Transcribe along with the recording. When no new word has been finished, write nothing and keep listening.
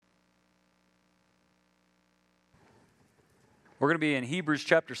We're going to be in Hebrews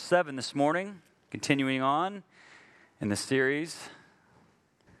chapter 7 this morning, continuing on in the series.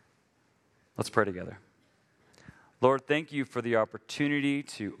 Let's pray together. Lord, thank you for the opportunity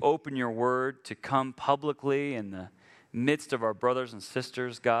to open your word, to come publicly in the midst of our brothers and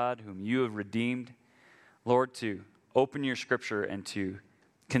sisters, God, whom you have redeemed. Lord, to open your scripture and to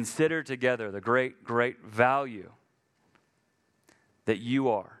consider together the great, great value that you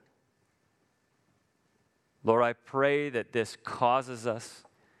are. Lord, I pray that this causes us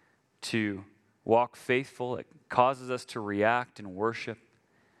to walk faithful. It causes us to react in worship.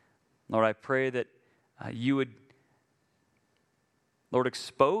 Lord, I pray that you would, Lord,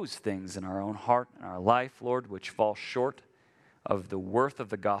 expose things in our own heart and our life, Lord, which fall short of the worth of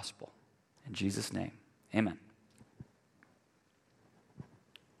the gospel. In Jesus' name, amen.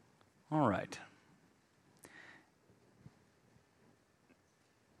 All right.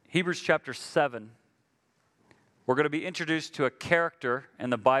 Hebrews chapter 7. We're going to be introduced to a character in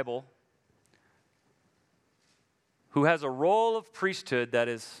the Bible who has a role of priesthood that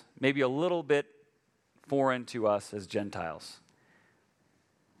is maybe a little bit foreign to us as Gentiles.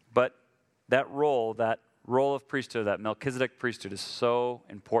 But that role of priesthood, that Melchizedek priesthood, is so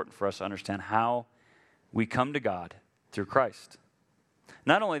important for us to understand how we come to God through Christ.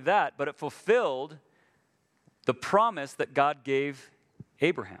 Not only that, but it fulfilled the promise that God gave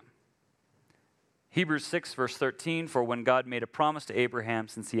Abraham. Hebrews 6, verse 13, for when God made a promise to Abraham,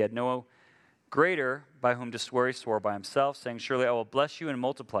 since he had no greater by whom to swear, he swore by himself, saying, surely I will bless you and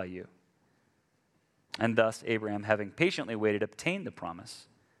multiply you. And thus Abraham, having patiently waited, obtained the promise.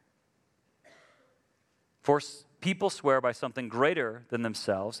 For people swear by something greater than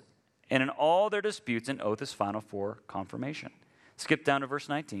themselves, and in all their disputes an oath is final for confirmation. Skip down to verse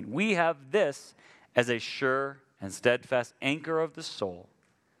 19. We have this as a sure and steadfast anchor of the soul.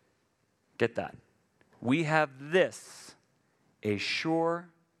 Get that. We have this, a sure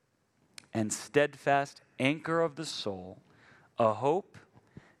and steadfast anchor of the soul, a hope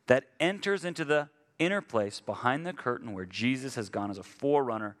that enters into the inner place behind the curtain where Jesus has gone as a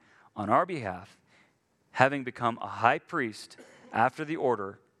forerunner on our behalf, having become a high priest after the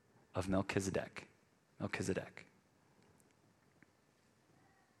order of Melchizedek.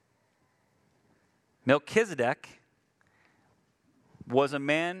 Melchizedek was a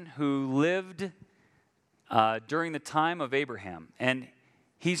man who lived during the time of Abraham. And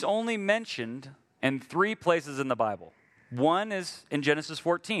he's only mentioned in 3 places in the Bible. One is in Genesis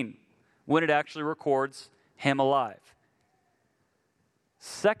 14, when it actually records him alive.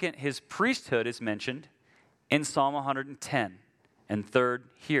 Second, his priesthood is mentioned in Psalm 110. And third,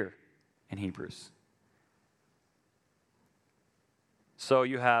 here in Hebrews. So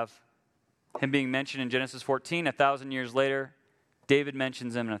you have him being mentioned in Genesis 14, 1,000 years later. David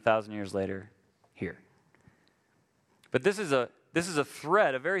mentions him, and 1,000 years later, here. But this is a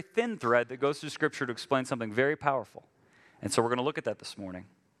thread, a very thin thread that goes through Scripture to explain something very powerful. And so we're going to look at that this morning.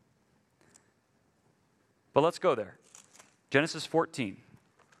 But let's go there. Genesis 14.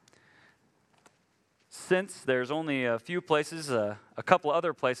 Since there's only a few places, a couple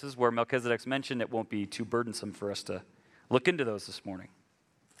other places where Melchizedek's mentioned, it won't be too burdensome for us to look into those this morning.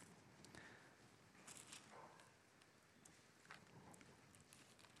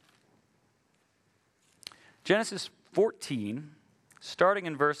 Genesis 14, starting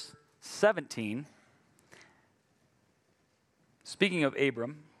in verse 17, speaking of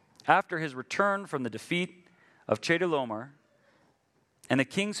Abram, after his return from the defeat of Chedorlaomer and the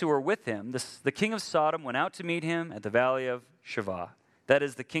kings who were with him, the king of Sodom went out to meet him at the valley of Shavah, that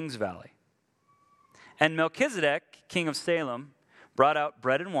is the king's valley. And Melchizedek, king of Salem, brought out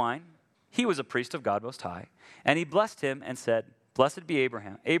bread and wine. He was a priest of God Most High. And he blessed him and said, blessed be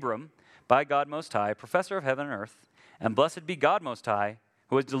Abram, by God Most High, professor of heaven and earth, and blessed be God Most High,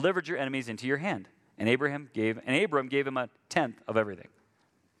 who has delivered your enemies into your hand. And Abram gave him a tenth of everything.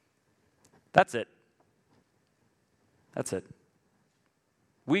 That's it.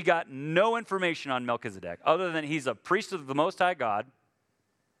 We got no information on Melchizedek, other than he's a priest of the Most High God,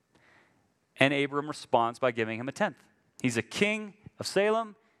 and Abram responds by giving him a tenth. He's a king of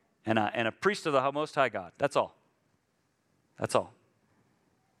Salem and a priest of the Most High God. That's all.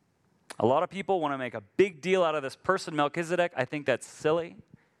 A lot of people want to make a big deal out of this person, Melchizedek. I think that's silly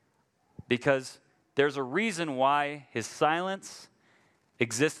because there's a reason why his silence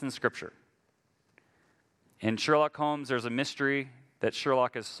exists in Scripture. In Sherlock Holmes, there's a mystery that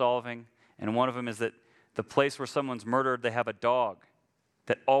Sherlock is solving, and one of them is that the place where someone's murdered, they have a dog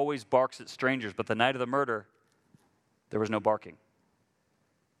that always barks at strangers, but the night of the murder, there was no barking.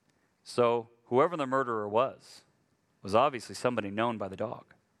 So whoever the murderer was obviously somebody known by the dog.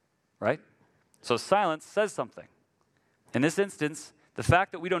 Right? So silence says something. In this instance, the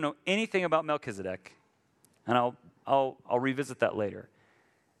fact that we don't know anything about Melchizedek, and I'll revisit that later,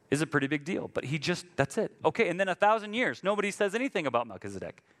 is a pretty big deal. But that's it. Okay, and then 1,000 years, nobody says anything about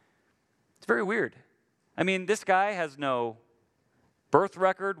Melchizedek. It's very weird. I mean, this guy has no birth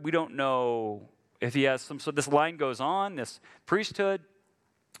record. We don't know if he has so this line goes on, this priesthood.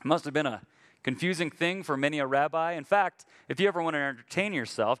 Must have been a confusing thing for many a rabbi. In fact, if you ever want to entertain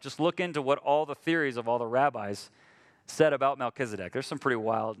yourself, just look into what all the theories of all the rabbis said about Melchizedek. There's some pretty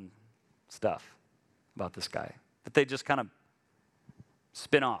wild stuff about this guy that they just kind of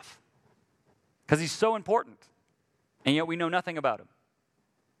spin off because he's so important, and yet we know nothing about him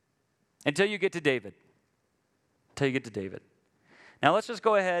until you get to David. Now let's just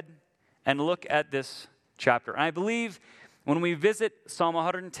go ahead and look at this chapter. And I believe when we visit Psalm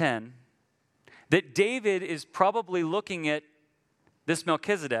 110, that David is probably looking at this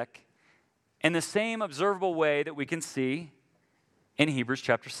Melchizedek in the same observable way that we can see in Hebrews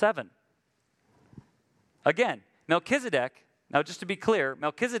chapter 7. Again, Melchizedek, now just to be clear,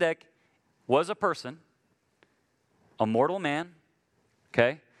 Melchizedek was a person, a mortal man,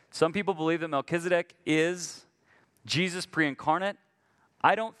 okay? Some people believe that Melchizedek is Jesus pre-incarnate.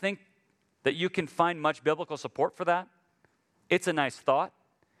 I don't think that you can find much biblical support for that. It's a nice thought,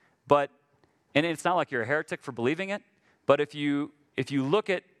 and it's not like you're a heretic for believing it, but if you look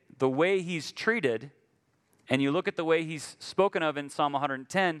at the way he's treated, and you look at the way he's spoken of in Psalm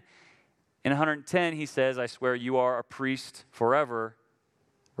 110, in 110 he says, I swear you are a priest forever,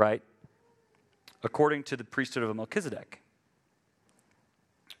 right? According to the priesthood of Melchizedek.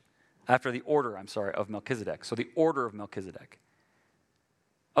 After the order, of Melchizedek. So the order of Melchizedek.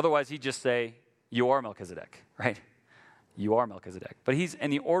 Otherwise he'd just say, you are Melchizedek, right? You are Melchizedek. But he's in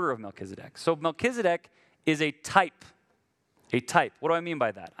the order of Melchizedek. So Melchizedek is a type. A type. What do I mean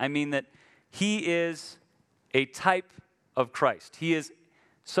by that? I mean that he is a type of Christ. He is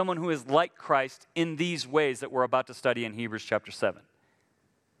someone who is like Christ in these ways that we're about to study in Hebrews chapter 7.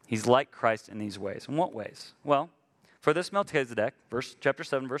 He's like Christ in these ways. In what ways? Well, for this Melchizedek, chapter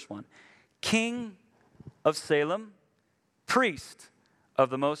 7, verse 1, king of Salem, priest of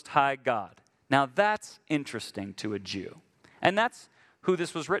the Most High God. Now that's interesting to a Jew. And that's who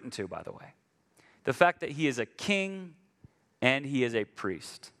this was written to, by the way. The fact that he is a king and he is a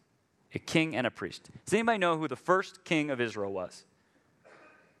priest. A king and a priest. Does anybody know who the first king of Israel was?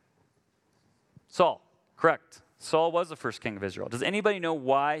 Saul, correct. Saul was the first king of Israel. Does anybody know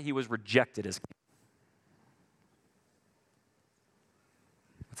why he was rejected as king?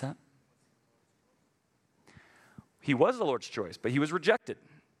 What's that? He was the Lord's choice, but he was rejected.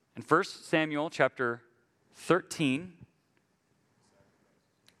 In 1 Samuel chapter 13,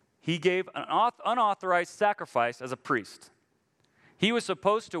 he gave an unauthorized sacrifice as a priest. He was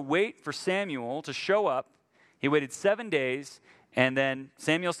supposed to wait for Samuel to show up. He waited 7 days, and then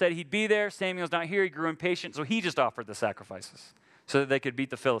Samuel said he'd be there. Samuel's not here. He grew impatient, so he just offered the sacrifices so that they could beat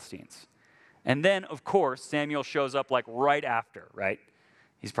the Philistines. And then, of course, Samuel shows up like right after, right?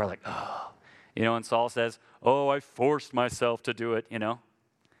 He's probably like, oh. And Saul says, oh, I forced myself to do it,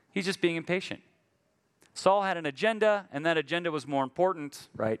 He's just being impatient. Saul had an agenda, and that agenda was more important,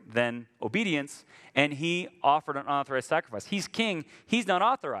 right, than obedience, and he offered an unauthorized sacrifice. He's king. He's not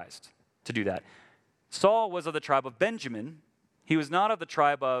authorized to do that. Saul was of the tribe of Benjamin. He was not of the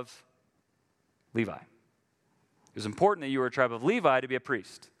tribe of Levi. It was important that you were a tribe of Levi to be a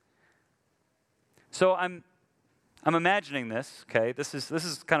priest. So I'm imagining this, okay? This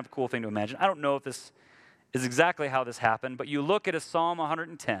is kind of a cool thing to imagine. I don't know if this is exactly how this happened, but you look at a Psalm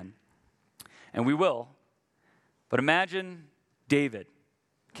 110, and we will, but imagine David,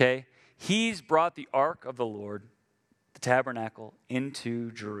 okay? He's brought the ark of the Lord, the tabernacle,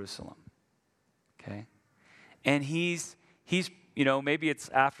 into Jerusalem, okay? And he's maybe it's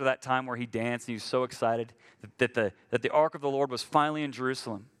after that time where he danced and he was so excited that the ark of the Lord was finally in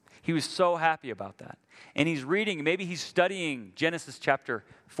Jerusalem. He was so happy about that. And he's reading, maybe he's studying Genesis chapter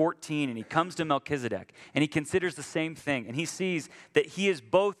 14, and he comes to Melchizedek, and he considers the same thing, and he sees that he is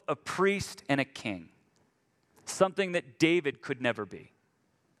both a priest and a king, something that David could never be.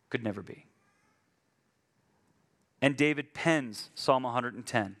 And David pens Psalm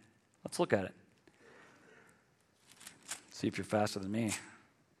 110. Let's look at it. See if you're faster than me.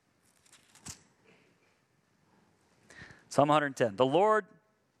 Psalm 110. The Lord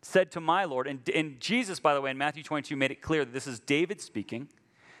said to my Lord, and Jesus, by the way, in Matthew 22 made it clear that this is David speaking.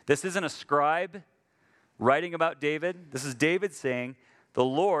 This isn't a scribe writing about David. This is David saying, the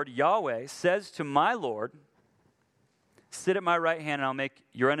Lord, Yahweh, says to my Lord, sit at my right hand and I'll make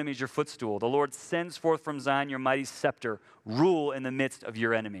your enemies your footstool. The Lord sends forth from Zion your mighty scepter. Rule in the midst of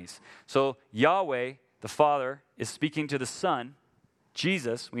your enemies. So Yahweh the Father is speaking to the Son,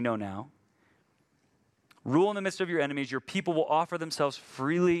 Jesus, we know now. Rule in the midst of your enemies. Your people will offer themselves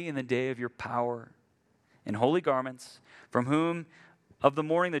freely in the day of your power in holy garments, from whom of the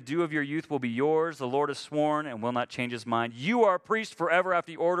morning the dew of your youth will be yours. The Lord has sworn and will not change his mind. You are a priest forever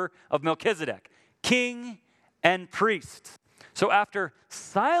after the order of Melchizedek, king and priest. So after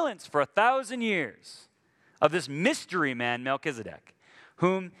silence for 1,000 years of this mystery man, Melchizedek,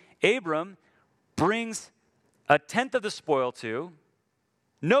 whom Abram brings a tenth of the spoil to,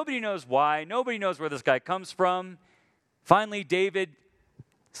 nobody knows why, nobody knows where this guy comes from. Finally, David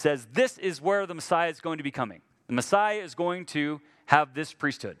says this is where the Messiah is going to be coming. The Messiah is going to have this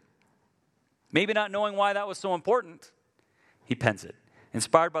priesthood. Maybe not knowing why that was so important, he pens it.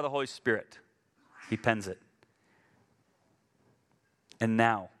 Inspired by the Holy Spirit, he pens it. And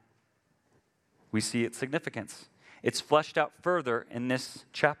now, we see its significance. It's fleshed out further in this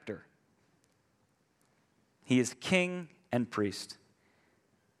chapter. He is king and priest.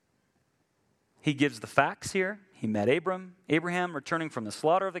 He gives the facts here. He met Abraham returning from the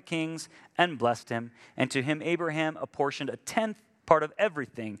slaughter of the kings and blessed him. And to him Abraham apportioned a tenth part of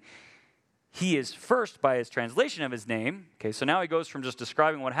everything. He is first by his translation of his name. Okay, so now he goes from just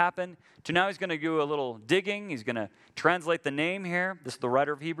describing what happened to now he's going to do a little digging. He's going to translate the name here. This is the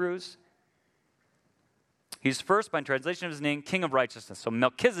writer of Hebrews. He's first by translation of his name, king of righteousness. So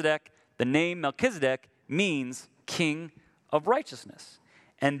Melchizedek, the name Melchizedek means king of righteousness.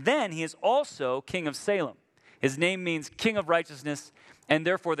 And then he is also king of Salem. His name means king of righteousness, and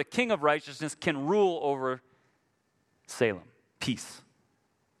therefore the king of righteousness can rule over Salem. Peace.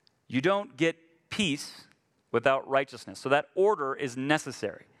 You don't get peace without righteousness. So that order is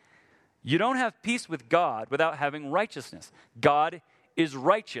necessary. You don't have peace with God without having righteousness. God is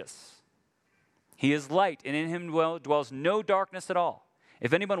righteous. He is light, and in him dwells no darkness at all.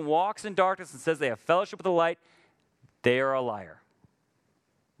 If anyone walks in darkness and says they have fellowship with the light, they are a liar.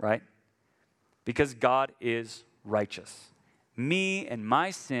 Right? Because God is righteous. Me and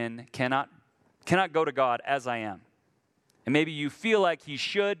my sin cannot go to God as I am. And maybe you feel like he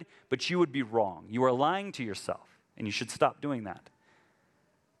should, but you would be wrong. You are lying to yourself, and you should stop doing that.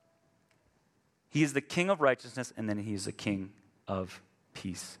 He is the king of righteousness, and then he is the king of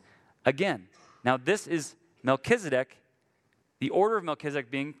peace. Again, now this is Melchizedek, the order of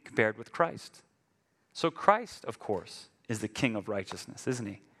Melchizedek being compared with Christ. So Christ, of course, is the king of righteousness, isn't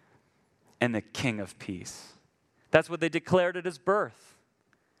he? And the king of peace. That's what they declared at his birth.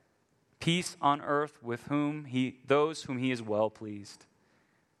 Peace on earth with those whom he is well pleased.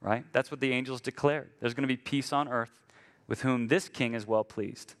 Right? That's what the angels declared. There's going to be peace on earth with whom this king is well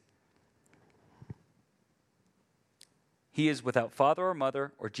pleased. He is without father or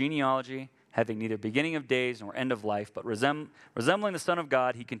mother or genealogy, having neither beginning of days nor end of life, but resembling the Son of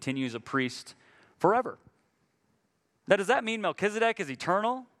God, he continues a priest forever. Now, does that mean Melchizedek is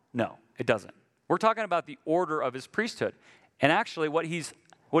eternal? No, it doesn't. We're talking about the order of his priesthood. And actually, what he's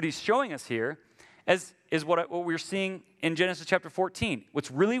showing us here is what we're seeing in Genesis chapter 14.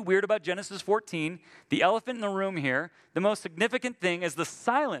 What's really weird about Genesis 14, the elephant in the room here, the most significant thing is the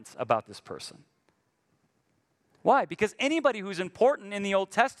silence about this person. Why? Because anybody who's important in the Old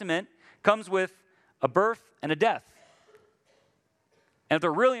Testament comes with a birth and a death. And if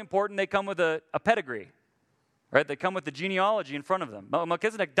they're really important, they come with a pedigree. Right? They come with the genealogy in front of them.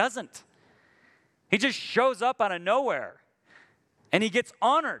 Melchizedek doesn't. He just shows up out of nowhere. And he gets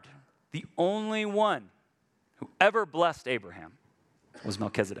honored. The only one who ever blessed Abraham was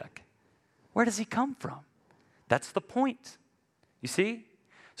Melchizedek. Where does he come from? That's the point. You see?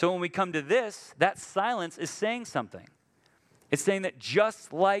 So when we come to this, that silence is saying something. It's saying that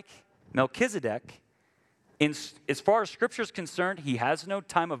just like Melchizedek, as far as Scripture is concerned, he has no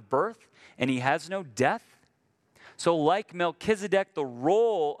time of birth and he has no death. So like Melchizedek, the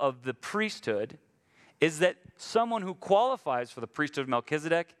role of the priesthood is that someone who qualifies for the priesthood of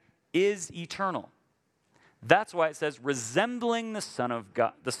Melchizedek is eternal. That's why it says resembling the Son of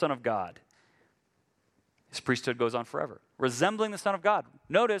God. His priesthood goes on forever. Resembling the Son of God.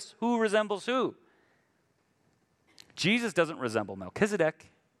 Notice who resembles who. Jesus doesn't resemble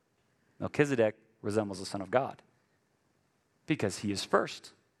Melchizedek. Melchizedek resembles the Son of God because he is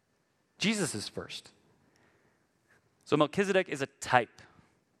first. Jesus is first. So Melchizedek is a type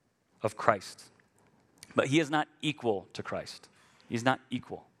of Christ, but he is not equal to Christ. He's not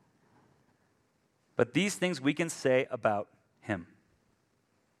equal. But these things we can say about him.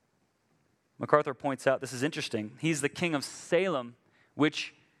 MacArthur points out, this is interesting, he's the king of Salem,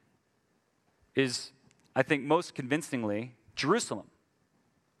 which is, I think, most convincingly Jerusalem.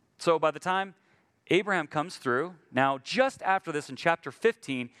 So by the time Abraham comes through, now just after this in chapter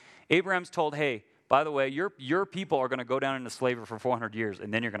 15, Abraham's told, hey, by the way, your people are going to go down into slavery for 400 years,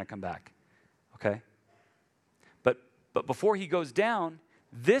 and then you're going to come back. Okay? But before he goes down,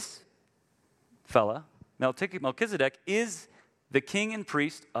 this fella, Melchizedek, is the king and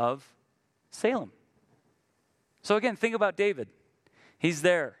priest of Salem. So again, think about David. He's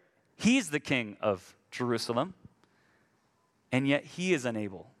there. He's the king of Jerusalem, and yet he is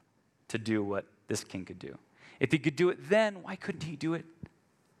unable to do what this king could do. If he could do it then, why couldn't he do it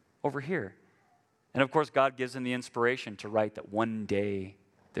over here? And of course, God gives him the inspiration to write that one day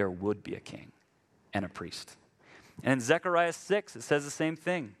there would be a king and a priest. And in Zechariah 6, it says the same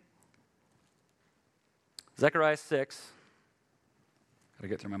thing. Zechariah 6, got to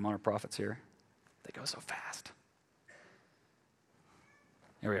get through my minor prophets here. They go so fast.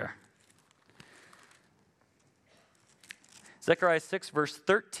 Here we are. Zechariah 6, verse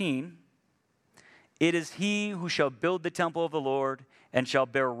 13. It is he who shall build the temple of the Lord and shall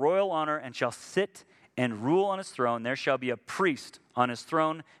bear royal honor and shall sit and rule on his throne. There shall be a priest on his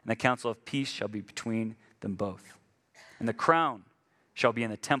throne, and the council of peace shall be between them both. And the crown shall be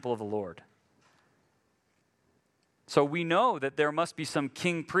in the temple of the Lord. So we know that there must be some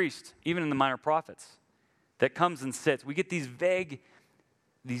king priest, even in the minor prophets, that comes and sits. We get these vague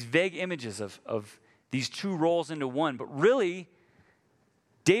images of these two roles into one. But really,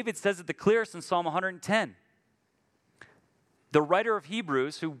 David says it the clearest in Psalm 110. The writer of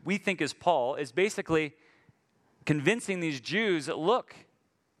Hebrews, who we think is Paul, is basically convincing these Jews that, look,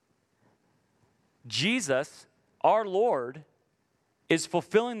 Jesus, our Lord, is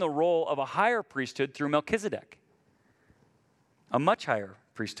fulfilling the role of a higher priesthood through Melchizedek, a much higher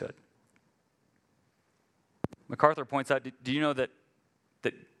priesthood. MacArthur points out, do you know that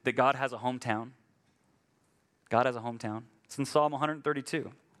God has a hometown? God has a hometown. It's in Psalm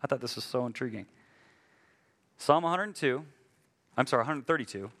 132. I thought this was so intriguing. Psalm 132. I'm just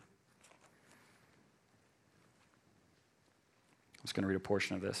going to read a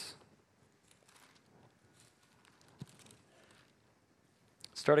portion of this.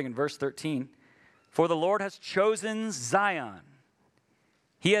 Starting in verse 13. For the Lord has chosen Zion.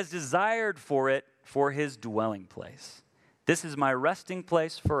 He has desired for it for his dwelling place. This is my resting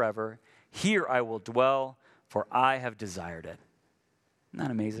place forever. Here I will dwell, for I have desired it. Isn't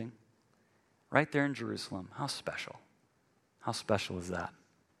that amazing? Right there in Jerusalem. How special. How special is that?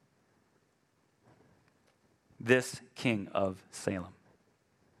 This king of Salem.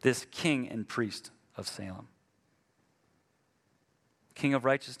 This king and priest of Salem. King of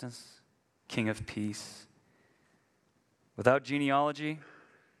righteousness. King of peace. Without genealogy,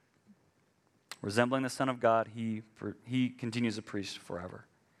 resembling the Son of God, he continues a priest forever.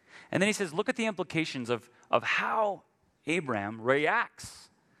 And then he says, look at the implications of how Abraham reacts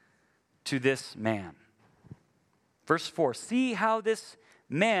to this man. Verse 4, see how this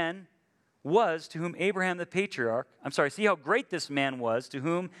man was to whom Abraham the patriarch, see how great this man was to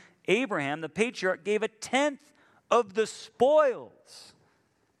whom Abraham the patriarch gave a tenth of the spoils.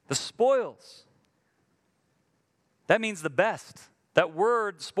 The spoils. That means the best. That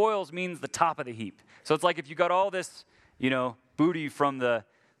word spoils means the top of the heap. So it's like if you got all this, booty from the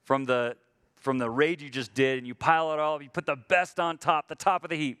raid you just did, and you pile it all up, you put the best on top, the top of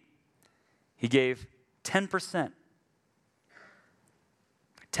the heap. He gave 10%,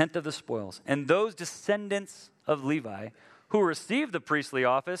 a tenth of the spoils. And those descendants of Levi who receive the priestly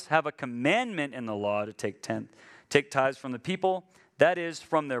office have a commandment in the law to take tithes from the people, that is,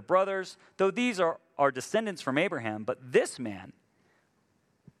 from their brothers, though these are descendants from Abraham. But this man,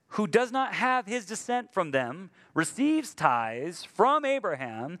 who does not have his descent from them, receives tithes from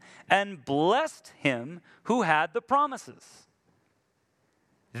Abraham and blessed him who had the promises.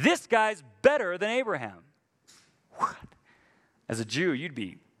 This guy's better than Abraham. What? As a Jew, you'd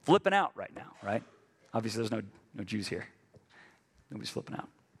be flipping out right now, right? Obviously, there's no Jews here. Nobody's flipping out.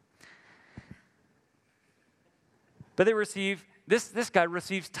 But they receive, this guy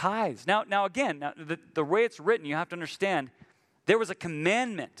receives tithes. Now again, the way it's written, you have to understand, there was a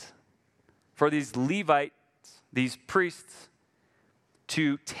commandment for these Levites, these priests,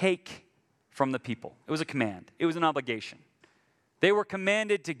 to take from the people. It was a command. It was an obligation. They were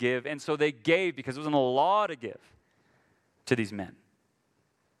commanded to give, and so they gave because it was in the law to give to these men.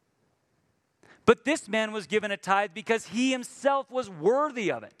 But this man was given a tithe because he himself was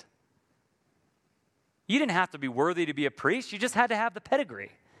worthy of it. You didn't have to be worthy to be a priest. You just had to have the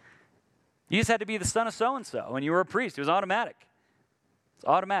pedigree. You just had to be the son of so-and-so, and you were a priest. It was automatic. It's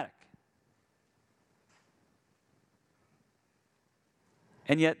automatic.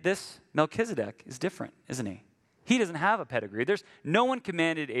 And yet this Melchizedek is different, isn't he? He doesn't have a pedigree. No one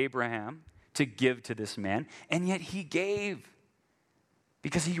commanded Abraham to give to this man, and yet he gave.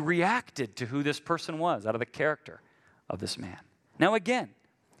 because he reacted to who this person was out of the character of this man. Now again,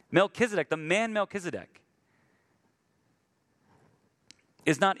 Melchizedek, the man Melchizedek,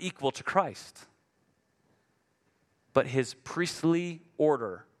 is not equal to Christ. But his priestly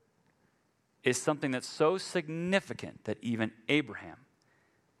order is something that's so significant that even Abraham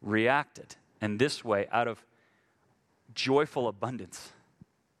reacted in this way out of joyful abundance.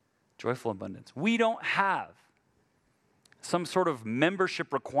 Joyful abundance. We don't have some sort of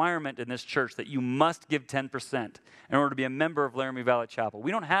membership requirement in this church that you must give 10% in order to be a member of Laramie Valley Chapel.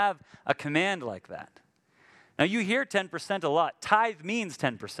 We don't have a command like that. Now, you hear 10% a lot. Tithe means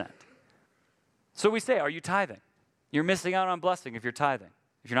 10%. So we say, are you tithing? You're missing out on blessing if you're tithing.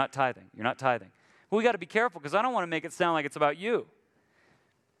 If you're not tithing, you're not tithing. But we got to be careful because I don't want to make it sound like it's about you.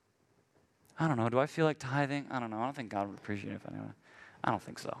 I don't know. Do I feel like tithing? I don't know. I don't think God would appreciate it if I do. I don't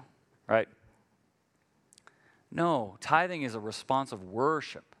think so. Right? No, tithing is a response of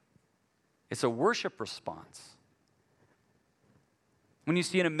worship. It's a worship response. When you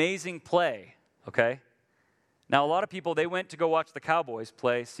see an amazing play, okay? Now, a lot of people, they went to go watch the Cowboys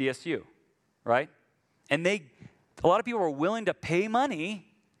play CSU, right? And a lot of people were willing to pay money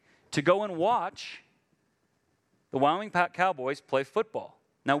to go and watch the Wyoming Cowboys play football.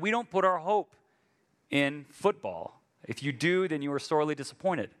 Now, we don't put our hope in football. If you do, then you are sorely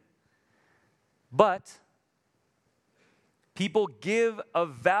disappointed. But people give a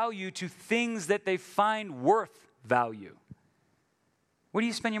value to things that they find worth value. What do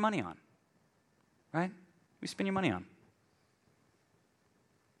you spend your money on? Right? What do you spend your money on?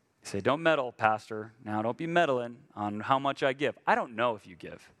 You say, don't meddle, Pastor. Now, don't be meddling on how much I give. I don't know if you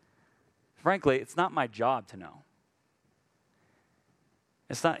give. Frankly, it's not my job to know.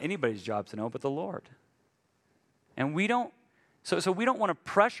 It's not anybody's job to know but the Lord. And we don't, so we don't want to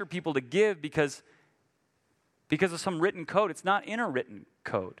pressure people to give because of some written code. It's not in a written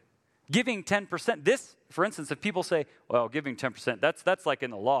code. Giving 10%, this, for instance, if people say, well, giving 10%, that's like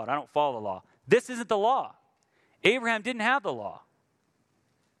in the law, and I don't follow the law. This isn't the law. Abraham didn't have the law.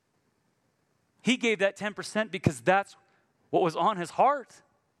 He gave that 10% because that's what was on his heart.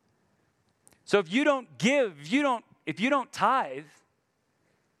 So if you don't give, if you don't tithe,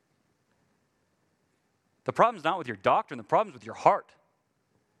 the problem's not with your doctrine, the problem's with your heart.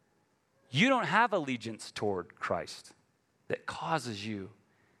 You don't have allegiance toward Christ that causes you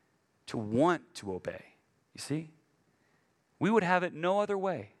to want to obey. You see? We would have it no other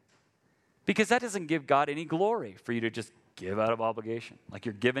way. Because that doesn't give God any glory for you to just give out of obligation. Like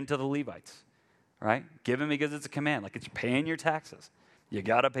you're given to the Levites, right? Give him because it's a command. Like it's paying your taxes. You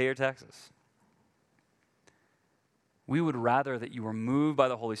got to pay your taxes. We would rather that you were moved by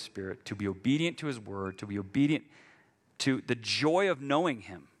the Holy Spirit to be obedient to his word, to be obedient to the joy of knowing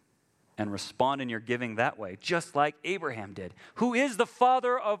him, and respond in your giving that way, just like Abraham did, who is the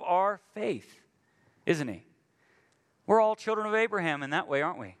father of our faith, isn't he? We're all children of Abraham in that way,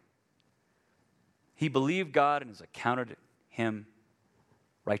 aren't we? He believed God and is accounted to him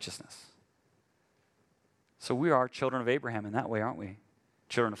righteousness. So we are children of Abraham in that way, aren't we?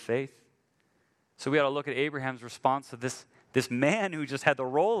 Children of faith. So we ought to look at Abraham's response to this man who just had the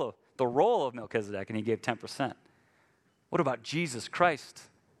role of Melchizedek, and he gave 10%. What about Jesus Christ,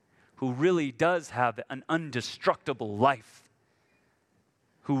 who really does have an indestructible life,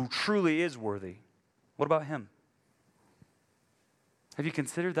 who truly is worthy? What about him? Have you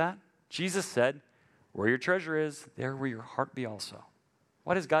considered that? Jesus said, where your treasure is, there will your heart be also.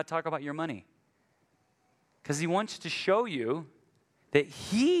 Why does God talk about your money? Because he wants to show you that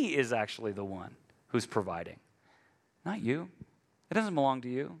he is actually the one who's providing, not you. It doesn't belong to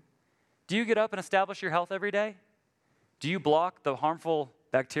you. Do you get up and establish your health every day? Do you block the harmful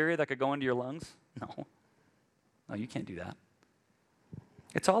bacteria that could go into your lungs? No. No, you can't do that.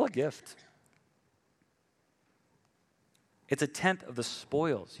 It's all a gift. It's a tenth of the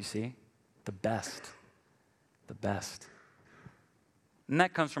spoils, you see? The best. The best. And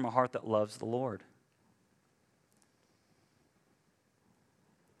that comes from a heart that loves the Lord.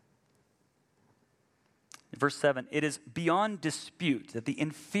 Verse 7, it is beyond dispute that the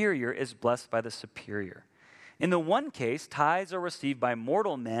inferior is blessed by the superior. In the one case, tithes are received by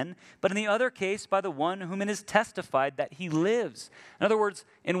mortal men, but in the other case, by the one whom it is testified that he lives. In other words,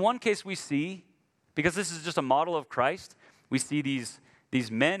 in one case we see, because this is just a model of Christ, we see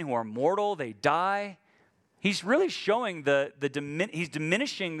these men who are mortal, they die. He's really showing he's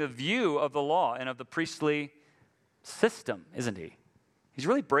diminishing the view of the law and of the priestly system, isn't he? He's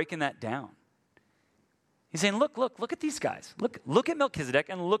really breaking that down. He's saying, look at these guys. Look at Melchizedek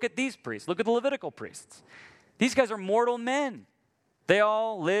and look at these priests. Look at the Levitical priests. These guys are mortal men. They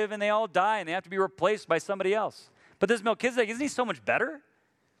all live and they all die and they have to be replaced by somebody else. But this Melchizedek, isn't he so much better?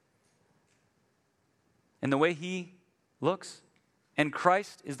 and the way he looks, and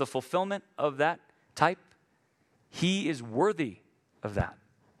Christ is the fulfillment of that type, he is worthy of that.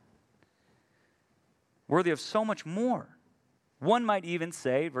 Worthy of so much more. One might even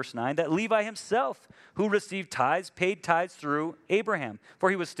say, verse 9, that Levi himself, who received tithes, paid tithes through Abraham, for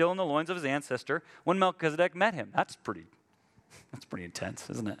he was still in the loins of his ancestor when Melchizedek met him. That's pretty intense,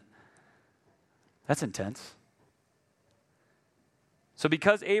 isn't it? That's intense. So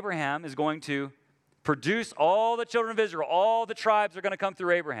because Abraham is going to produce all the children of Israel, all the tribes are going to come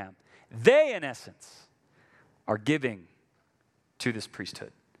through Abraham, they, in essence, are giving to this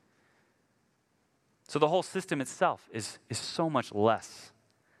priesthood. So the whole system itself is so much less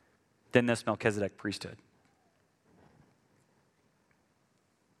than this Melchizedek priesthood.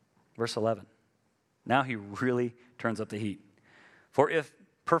 Verse 11. Now he really turns up the heat. For if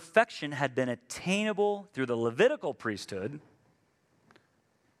perfection had been attainable through the Levitical priesthood,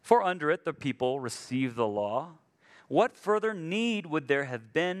 for under it the people received the law, what further need would there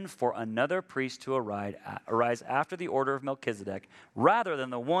have been for another priest to arise after the order of Melchizedek, rather than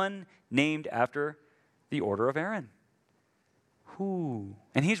the one named after the order of Aaron? Who?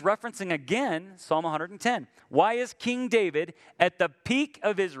 And he's referencing again Psalm 110. Why is King David at the peak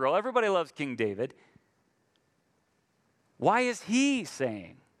of Israel? Everybody loves King David. Why is he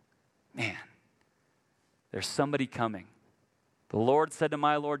saying, man, there's somebody coming? The Lord said to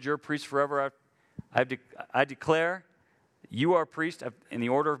my Lord, you're a priest forever. I declare you are a priest in the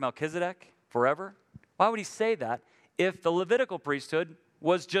order of Melchizedek forever. Why would he say that if the Levitical priesthood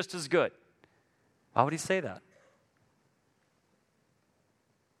was just as good? Why would he say that?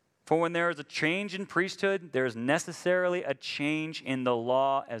 For when there is a change in priesthood, there is necessarily a change in the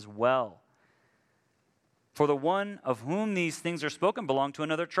law as well. For the one of whom these things are spoken belonged to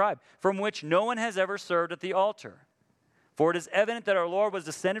another tribe, from which no one has ever served at the altar. For it is evident that our Lord was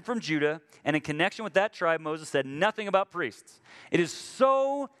descended from Judah, and in connection with that tribe, Moses said nothing about priests. It is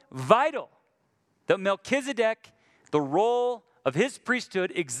so vital that Melchizedek, the role of his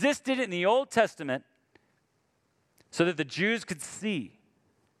priesthood, existed in the Old Testament so that the Jews could see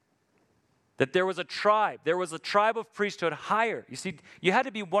that there was a tribe of priesthood higher. You see, you had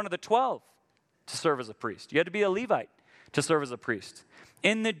to be one of the 12 to serve as a priest. You had to be a Levite to serve as a priest.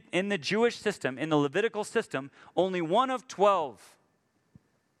 In the Jewish system, in the Levitical system, only one of 12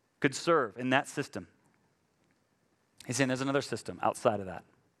 could serve in that system. He's saying there's another system outside of that.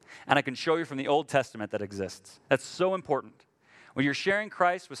 And I can show you from the Old Testament that exists. That's so important. When you're sharing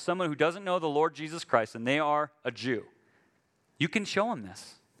Christ with someone who doesn't know the Lord Jesus Christ and they are a Jew, you can show them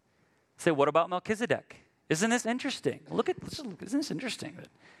this. Say, what about Melchizedek? Isn't this interesting? Isn't this interesting that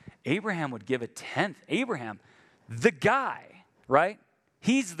Abraham would give a tenth? Abraham, the guy, right?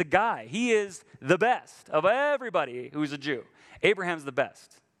 He's the guy. He is the best of everybody who's a Jew. Abraham's the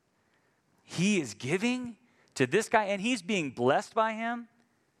best. He is giving to this guy, and he's being blessed by him.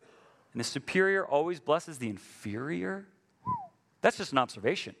 And the superior always blesses the inferior. That's just an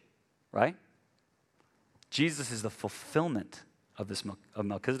observation, right? Jesus is the fulfillment of this of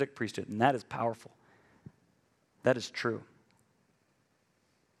Melchizedek priesthood, and that is powerful. That is true.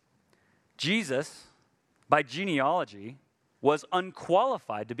 Jesus, by genealogy, was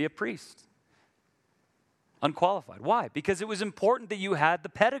unqualified to be a priest. Unqualified. Why? Because it was important that you had the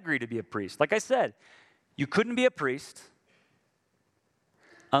pedigree to be a priest. Like I said, you couldn't be a priest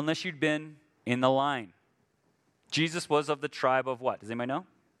unless you'd been in the line. Jesus was of the tribe of what? Does anybody know?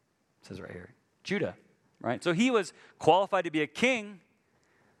 It says right here. Judah, right? So he was qualified to be a king.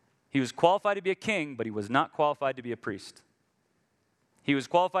 He was qualified to be a king, but he was not qualified to be a priest. He was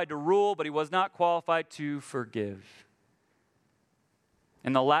qualified to rule, but he was not qualified to forgive.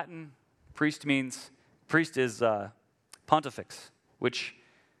 In the Latin, priest is pontifex, which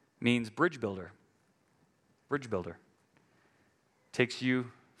means bridge builder. Bridge builder. Takes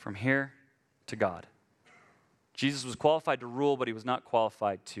you from here to God. Jesus was qualified to rule, but he was not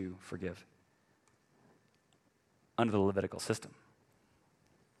qualified to forgive under the Levitical system.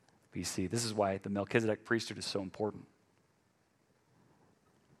 But you see, this is why the Melchizedek priesthood is so important.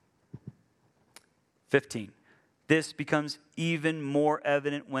 15. This becomes even more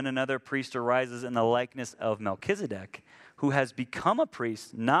evident when another priest arises in the likeness of Melchizedek, who has become a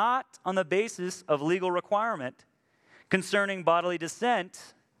priest not on the basis of legal requirement concerning bodily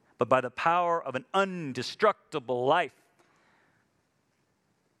descent, but by the power of an indestructible life.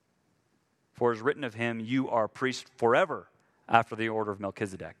 For it is written of him, you are a priest forever after the order of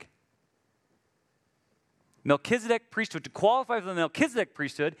Melchizedek. Melchizedek priesthood, to qualify for the Melchizedek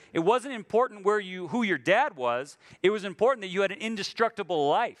priesthood, it wasn't important who your dad was. It was important that you had an indestructible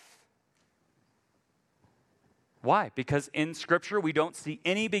life. Why? Because in Scripture, we don't see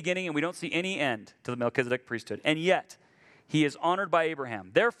any beginning and we don't see any end to the Melchizedek priesthood. And yet, he is honored by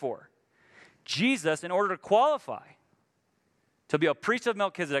Abraham. Therefore, Jesus, in order to qualify to be a priest of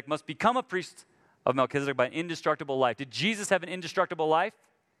Melchizedek, must become a priest of Melchizedek by an indestructible life. Did Jesus have an indestructible life?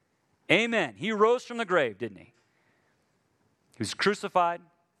 Amen. He rose from the grave, didn't he? He was crucified,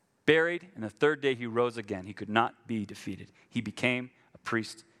 buried, and the third day he rose again. He could not be defeated. He became a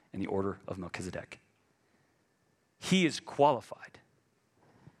priest in the order of Melchizedek. He is qualified.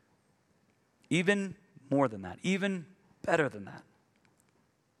 Even more than that, even better than that.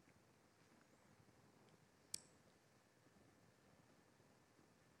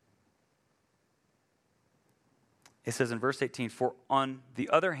 It says in verse 18, "For on the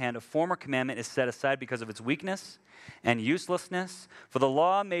other hand, a former commandment is set aside because of its weakness and uselessness. For the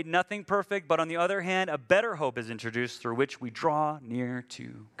law made nothing perfect, but on the other hand, a better hope is introduced through which we draw near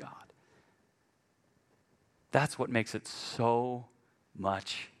to God." That's what makes it so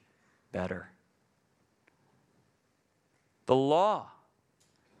much better. The law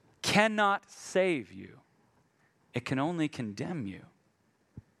cannot save you. It can only condemn you.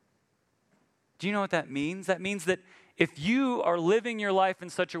 Do you know what that means? That means that if you are living your life in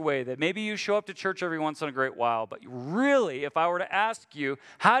such a way that maybe you show up to church every once in a great while, but really, if I were to ask you,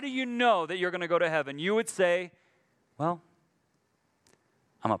 how do you know that you're going to go to heaven? You would say, well,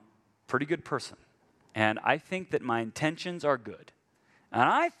 I'm a pretty good person, and I think that my intentions are good. And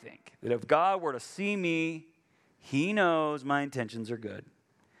I think that if God were to see me, he knows my intentions are good.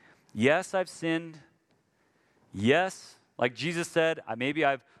 Yes, I've sinned. Yes, like Jesus said, maybe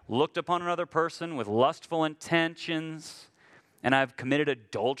I've looked upon another person with lustful intentions, and I've committed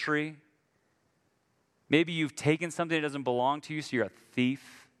adultery. Maybe you've taken something that doesn't belong to you, so you're a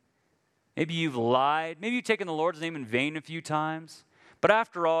thief. Maybe you've lied. Maybe you've taken the Lord's name in vain a few times. But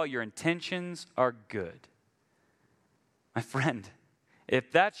after all, your intentions are good. My friend,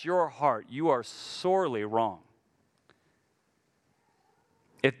 if that's your heart, you are sorely wrong.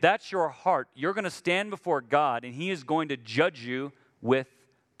 If that's your heart, you're going to stand before God, and he is going to judge you with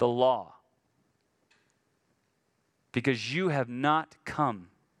the law. Because you have not come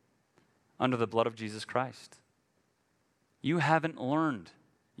under the blood of Jesus Christ. You haven't learned.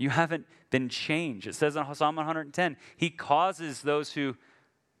 You haven't been changed. It says in Psalm 110, he causes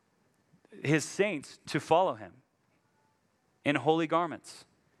his saints to follow him in holy garments.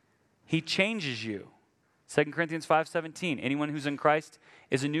 He changes you. 2 Corinthians 5:17, anyone who's in Christ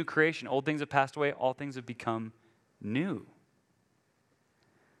is a new creation. Old things have passed away, all things have become new.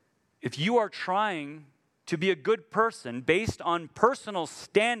 If you are trying to be a good person based on personal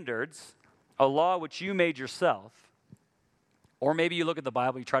standards, a law which you made yourself, or maybe you look at the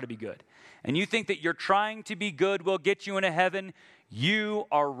Bible, you try to be good, and you think that you're trying to be good will get you into heaven, you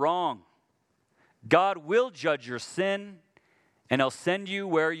are wrong. God will judge your sin, and he'll send you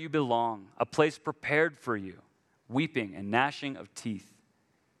where you belong, a place prepared for you, weeping and gnashing of teeth.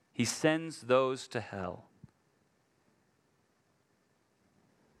 He sends those to hell.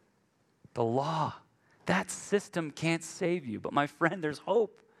 The law, that system can't save you. But my friend, there's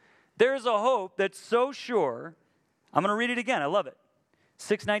hope. There's a hope that's so sure. I'm going to read it again. I love it.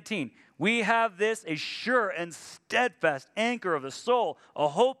 6:19. We have this, a sure and steadfast anchor of the soul, a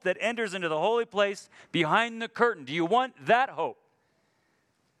hope that enters into the holy place behind the curtain. Do you want that hope?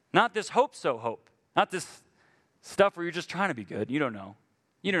 Not this hope-so hope. Not this stuff where you're just trying to be good. You don't know.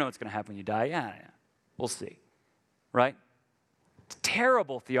 You don't know what's going to happen when you die. Yeah. We'll see. Right? It's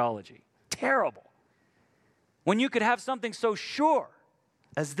terrible theology. Terrible. When you could have something so sure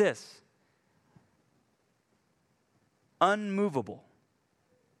as this. Unmovable.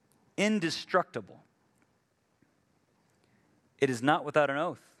 Indestructible. It is not without an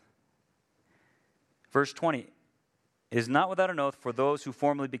oath. Verse 20. It is not without an oath, for those who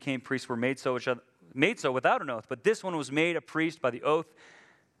formerly became priests were made so without an oath. But this one was made a priest by the oath,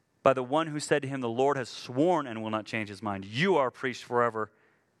 by the one who said to him, the Lord has sworn and will not change his mind. You are a priest forever.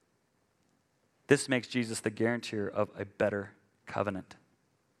 This makes Jesus the guarantor of a better covenant.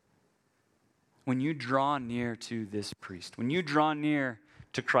 When you draw near to this priest, when you draw near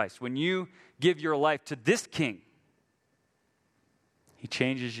to Christ, when you give your life to this King, he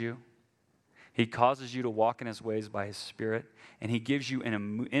changes you. He causes you to walk in his ways by his Spirit, and he gives you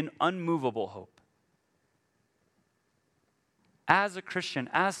an unmovable hope. As a Christian,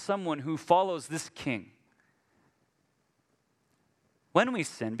 as someone who follows this King, when we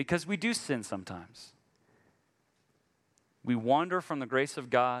sin, because we do sin sometimes, we wander from the grace of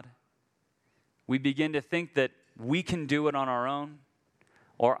God. We begin to think that we can do it on our own,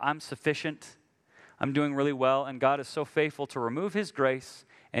 or I'm sufficient, I'm doing really well, and God is so faithful to remove his grace,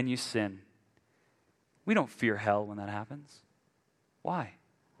 and you sin. We don't fear hell when that happens. Why?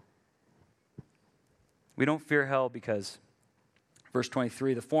 We don't fear hell because, verse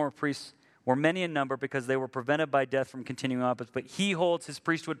 23, the former priests were many in number because they were prevented by death from continuing on, but he holds his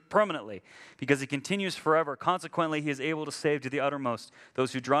priesthood permanently because he continues forever. Consequently, he is able to save to the uttermost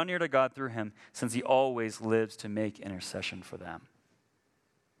those who draw near to God through him, since he always lives to make intercession for them.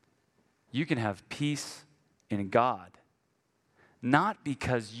 You can have peace in God, not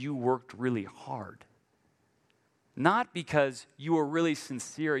because you worked really hard, not because you were really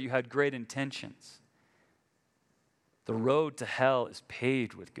sincere, you had great intentions. The road to hell is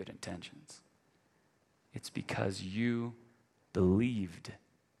paved with good intentions. It's because you believed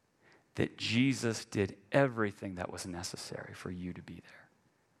that Jesus did everything that was necessary for you to be there.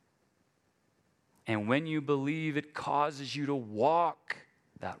 And when you believe, it causes you to walk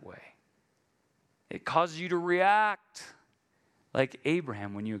that way. It causes you to react like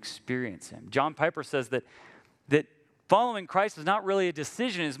Abraham when you experience him. John Piper says that following Christ is not really a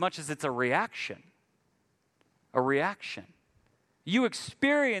decision as much as it's a reaction. A reaction. You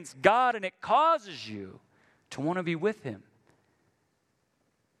experience God and it causes you to want to be with him.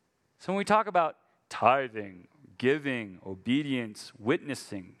 So when we talk about tithing, giving, obedience,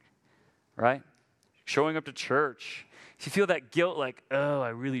 witnessing, right? Showing up to church, if you feel that guilt like, oh, I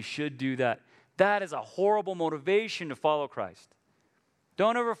really should do that, that is a horrible motivation to follow Christ.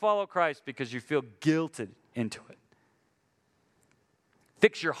 Don't ever follow Christ because you feel guilted into it.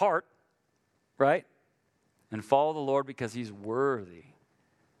 Fix your heart, right? And follow the Lord because he's worthy.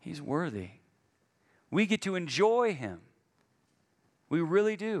 He's worthy. We get to enjoy him. We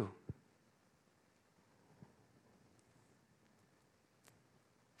really do.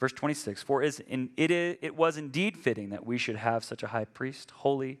 Verse 26, for it was indeed fitting that we should have such a high priest,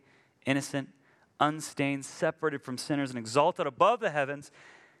 holy, innocent, unstained, separated from sinners, and exalted above the heavens.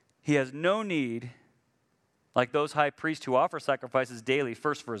 He has no need, like those high priests who offer sacrifices daily,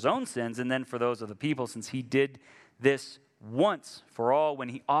 first for his own sins and then for those of the people, since he did this once for all when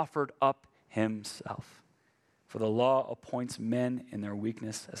he offered up himself. For the law appoints men in their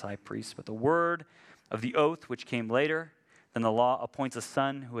weakness as high priests, but the word of the oath which came later than the law appoints a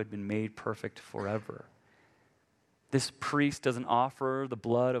son who had been made perfect forever. This priest doesn't offer the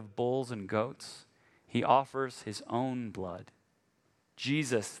blood of bulls and goats. He offers his own blood.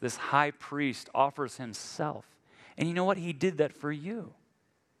 Jesus, this high priest, offers himself. And you know what? He did that for you.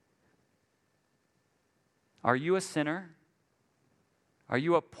 Are you a sinner? Are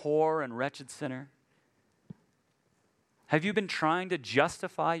you a poor and wretched sinner? Have you been trying to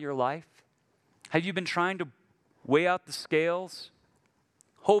justify your life? Have you been trying to weigh out the scales,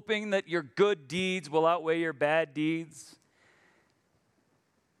 hoping that your good deeds will outweigh your bad deeds?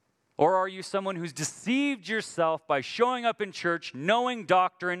 Or are you someone who's deceived yourself by showing up in church, knowing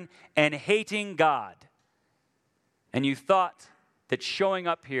doctrine, and hating God? And you thought that showing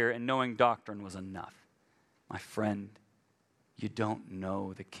up here and knowing doctrine was enough. My friend, you don't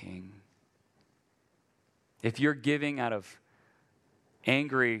know the King. If you're giving out of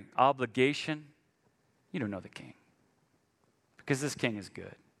angry obligation, you don't know the King. Because this King is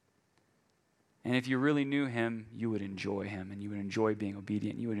good. And if you really knew him, you would enjoy him, and you would enjoy being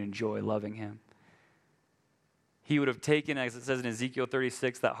obedient. You would enjoy loving him. He would have taken, as it says in Ezekiel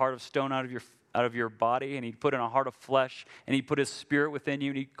 36, that heart of stone out of your body, and he'd put in a heart of flesh, and he'd put his spirit within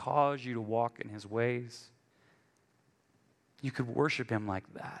you, and he'd cause you to walk in his ways. You could worship him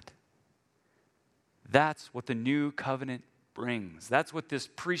like that. That's what the new covenant brings. That's what this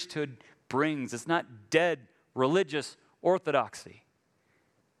priesthood brings. It's not dead religious orthodoxy.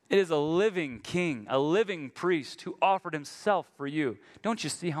 It is a living king, a living priest who offered himself for you. Don't you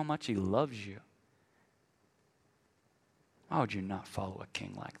see how much he loves you? Why would you not follow a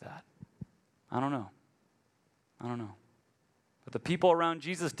king like that? I don't know. But the people around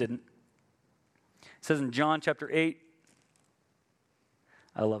Jesus didn't. It says in John chapter 8,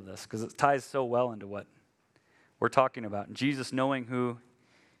 I love this because it ties so well into what we're talking about. Jesus knowing who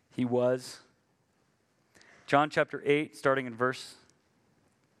he was. John chapter 8, starting in verse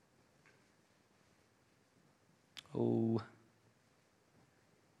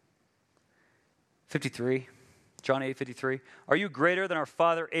 53. John 8:53. Are you greater than our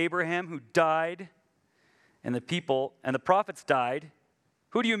father Abraham, who died, and the people and the prophets died?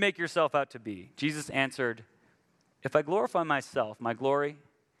 Who do you make yourself out to be? Jesus answered, if I glorify myself, my glory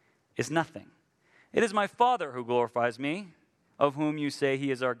is nothing. It is my Father who glorifies me, of whom you say he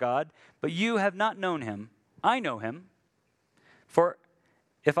is our God. But you have not known him. I know him. For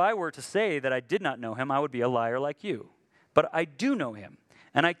if I were to say that I did not know him, I would be a liar like you. But I do know him,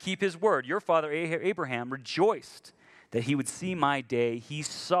 and I keep his word. Your father Abraham rejoiced that he would see my day. He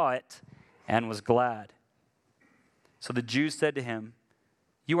saw it and was glad. So the Jews said to him,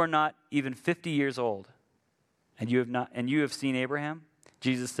 "You are not even 50 years old, and you have seen Abraham?"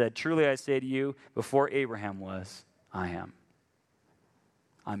 Jesus said, "Truly I say to you, before Abraham was, I am."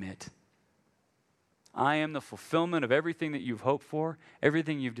 I'm it. I am the fulfillment of everything that you've hoped for,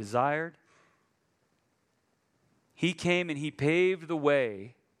 everything you've desired. He came and he paved the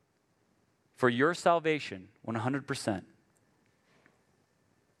way for your salvation 100%.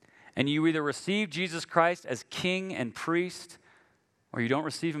 And you either receive Jesus Christ as King and priest, or you don't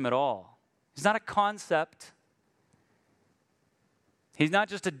receive him at all. He's not a concept. He's not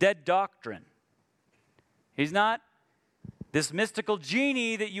just a dead doctrine. He's not this mystical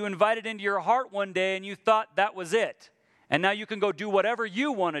genie that you invited into your heart one day and you thought that was it. And now you can go do whatever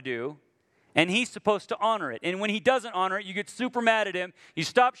you want to do, and he's supposed to honor it. And when he doesn't honor it, you get super mad at him. You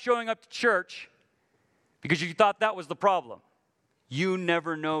stop showing up to church because you thought that was the problem. You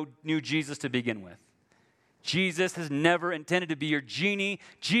never knew Jesus to begin with. Jesus has never intended to be your genie.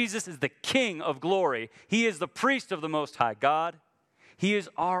 Jesus is the King of glory. He is the priest of the Most High God. He is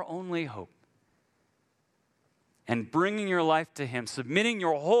our only hope. And bringing your life to him, submitting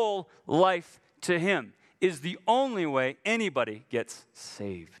your whole life to him, is the only way anybody gets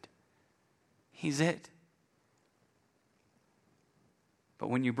saved. He's it. But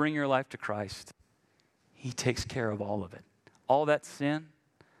when you bring your life to Christ, he takes care of all of it. All that sin,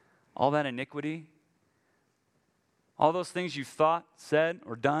 all that iniquity, all those things you've thought, said,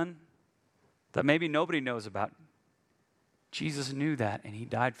 or done that maybe nobody knows about. Jesus knew that, and he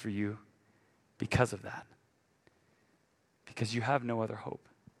died for you because of that. Because you have no other hope.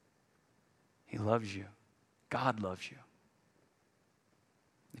 He loves you. God loves you.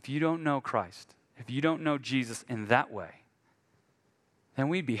 If you don't know Christ, if you don't know Jesus in that way, then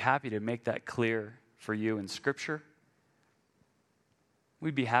we'd be happy to make that clear for you in Scripture.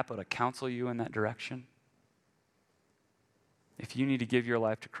 We'd be happy to counsel you in that direction. If you need to give your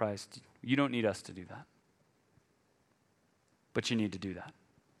life to Christ, you don't need us to do that. But you need to do that.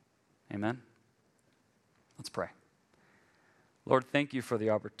 Amen? Let's pray. Lord, thank you for the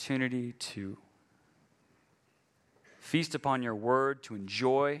opportunity to feast upon your word, to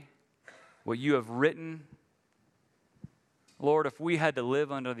enjoy what you have written. Lord, if we had to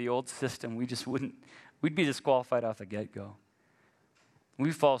live under the old system, we'd be disqualified off the get-go.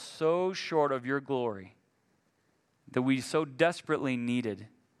 We fall so short of your glory that we so desperately needed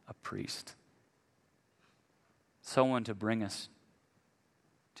a priest, someone to bring us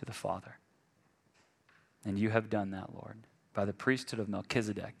to the Father. And you have done that, Lord, by the priesthood of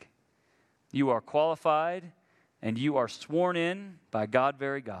Melchizedek. You are qualified and you are sworn in by God,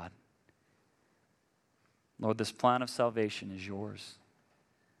 very God. Lord, this plan of salvation is yours.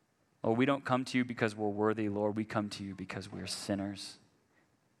 Lord, we don't come to you because we're worthy, Lord. We come to you because we're sinners.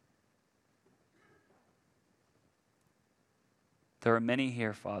 There are many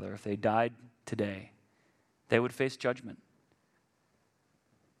here, Father, if they died today, they would face judgment.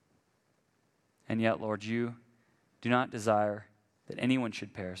 And yet, Lord, you do not desire that anyone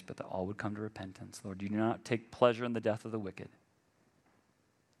should perish, but that all would come to repentance. Lord, you do not take pleasure in the death of the wicked.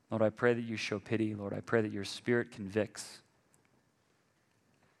 Lord, I pray that you show pity. Lord, I pray that your Spirit convicts.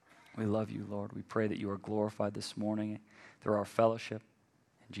 We love you, Lord. We pray that you are glorified this morning through our fellowship.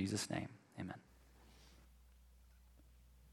 In Jesus' name, amen.